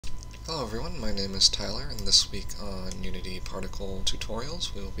Hello everyone, my name is Tyler, and this week on Unity Particle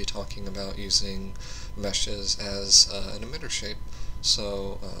Tutorials we will be talking about using meshes as an emitter shape.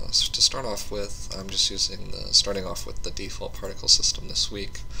 So to start off with, I'm just starting off with the default particle system this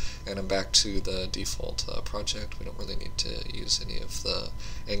week, and I'm back to the default project. We don't really need to use any of the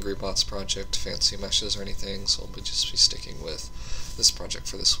Angry Bots project fancy meshes or anything, so we'll just be sticking with this project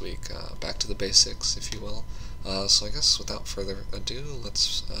for this week. Back to the basics, if you will. So I guess without further ado,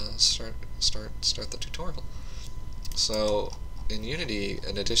 let's start the tutorial. So in Unity,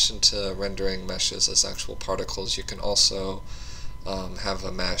 in addition to rendering meshes as actual particles, you can also have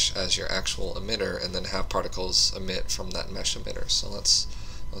a mesh as your actual emitter, and then have particles emit from that mesh emitter. So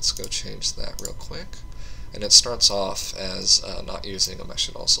let's go change that real quick. And it starts off as not using a mesh.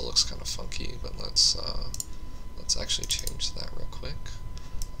 It also looks kind of funky, but let's actually change that real quick.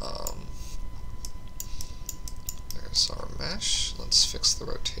 There's our mesh. Let's fix the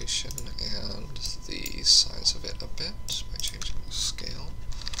rotation and the size of it a bit by changing the scale.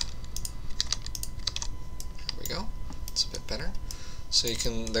 There we go. It's a bit better. So you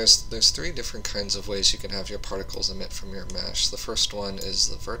can there's three different kinds of ways you can have your particles emit from your mesh. The first one is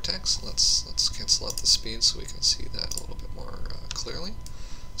the vertex. Let's cancel out the speed so we can see that a little bit more clearly.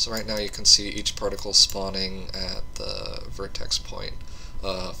 So right now you can see each particle spawning at the vertex point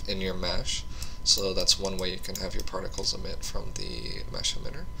in your mesh. So that's one way you can have your particles emit from the mesh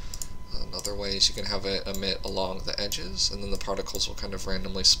emitter. Another way is you can have it emit along the edges, and then the particles will kind of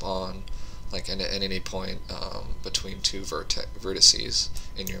randomly spawn like at any point between two vertices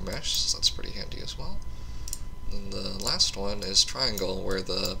in your mesh, so that's pretty handy as well. And the last one is triangle, where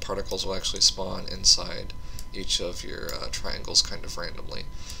the particles will actually spawn inside each of your triangles kind of randomly.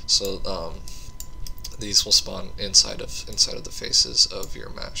 So these will spawn inside of the faces of your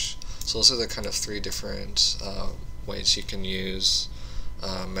mesh. So those are the kind of three different ways you can use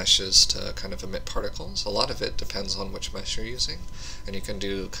meshes to kind of emit particles. A lot of it depends on which mesh you're using, and you can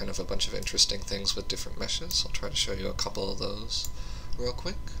do kind of a bunch of interesting things with different meshes. I'll try to show you a couple of those real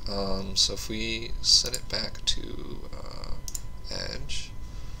quick. So if we set it back to edge,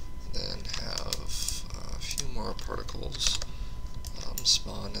 then have a few more particles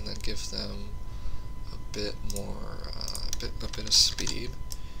spawn, and then give them a bit more, a bit of speed.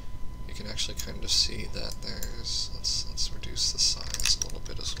 You can actually kind of see that there's, let's reduce the size a little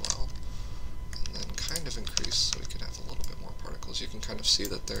bit as well, and then kind of increase so we can have a little bit more particles. You can kind of see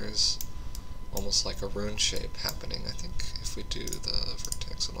that there's almost like a rune shape happening. I think if we do the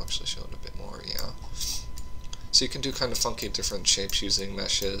vertex, it'll actually show it a bit more, yeah. So you can do kind of funky different shapes using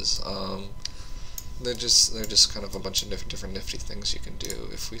meshes. They're just kind of a bunch of different nifty things you can do.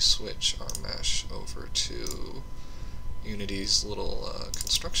 If we switch our mesh over to Unity's little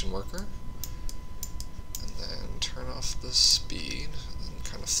construction worker, and then turn off the speed, and then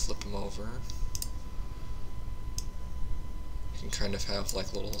kind of flip them over, you can kind of have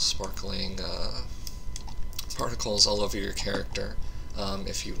like little sparkling particles all over your character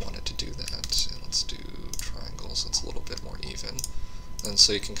if you wanted to do that. And let's do triangles, it's a little bit more even. And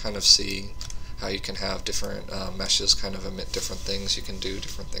so you can kind of see how you can have different meshes kind of emit different things. You can do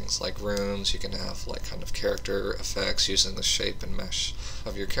different things like runes, you can have like kind of character effects using the shape and mesh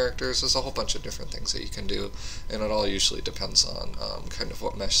of your characters. There's a whole bunch of different things that you can do, and it all usually depends on kind of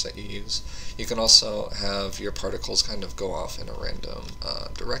what mesh that you use. You can also have your particles kind of go off in a random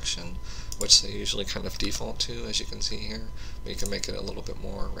direction, which they usually kind of default to, as you can see here. But you can make it a little bit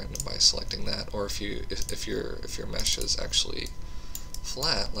more random by selecting that, or if your mesh is actually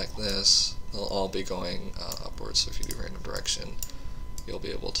flat like this, they'll all be going upwards. So if you do random direction, you'll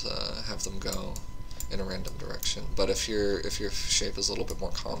be able to have them go in a random direction. But if your shape is a little bit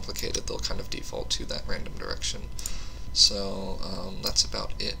more complicated, they'll kind of default to that random direction. So that's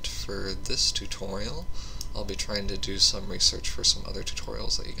about it for this tutorial. I'll be trying to do some research for some other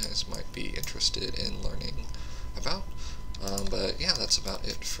tutorials that you guys might be interested in learning about. But yeah, that's about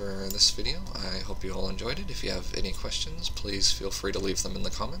it for this video. I hope you all enjoyed it. If you have any questions, please feel free to leave them in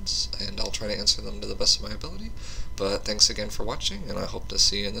the comments, and I'll try to answer them to the best of my ability. But thanks again for watching, and I hope to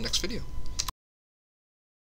see you in the next video.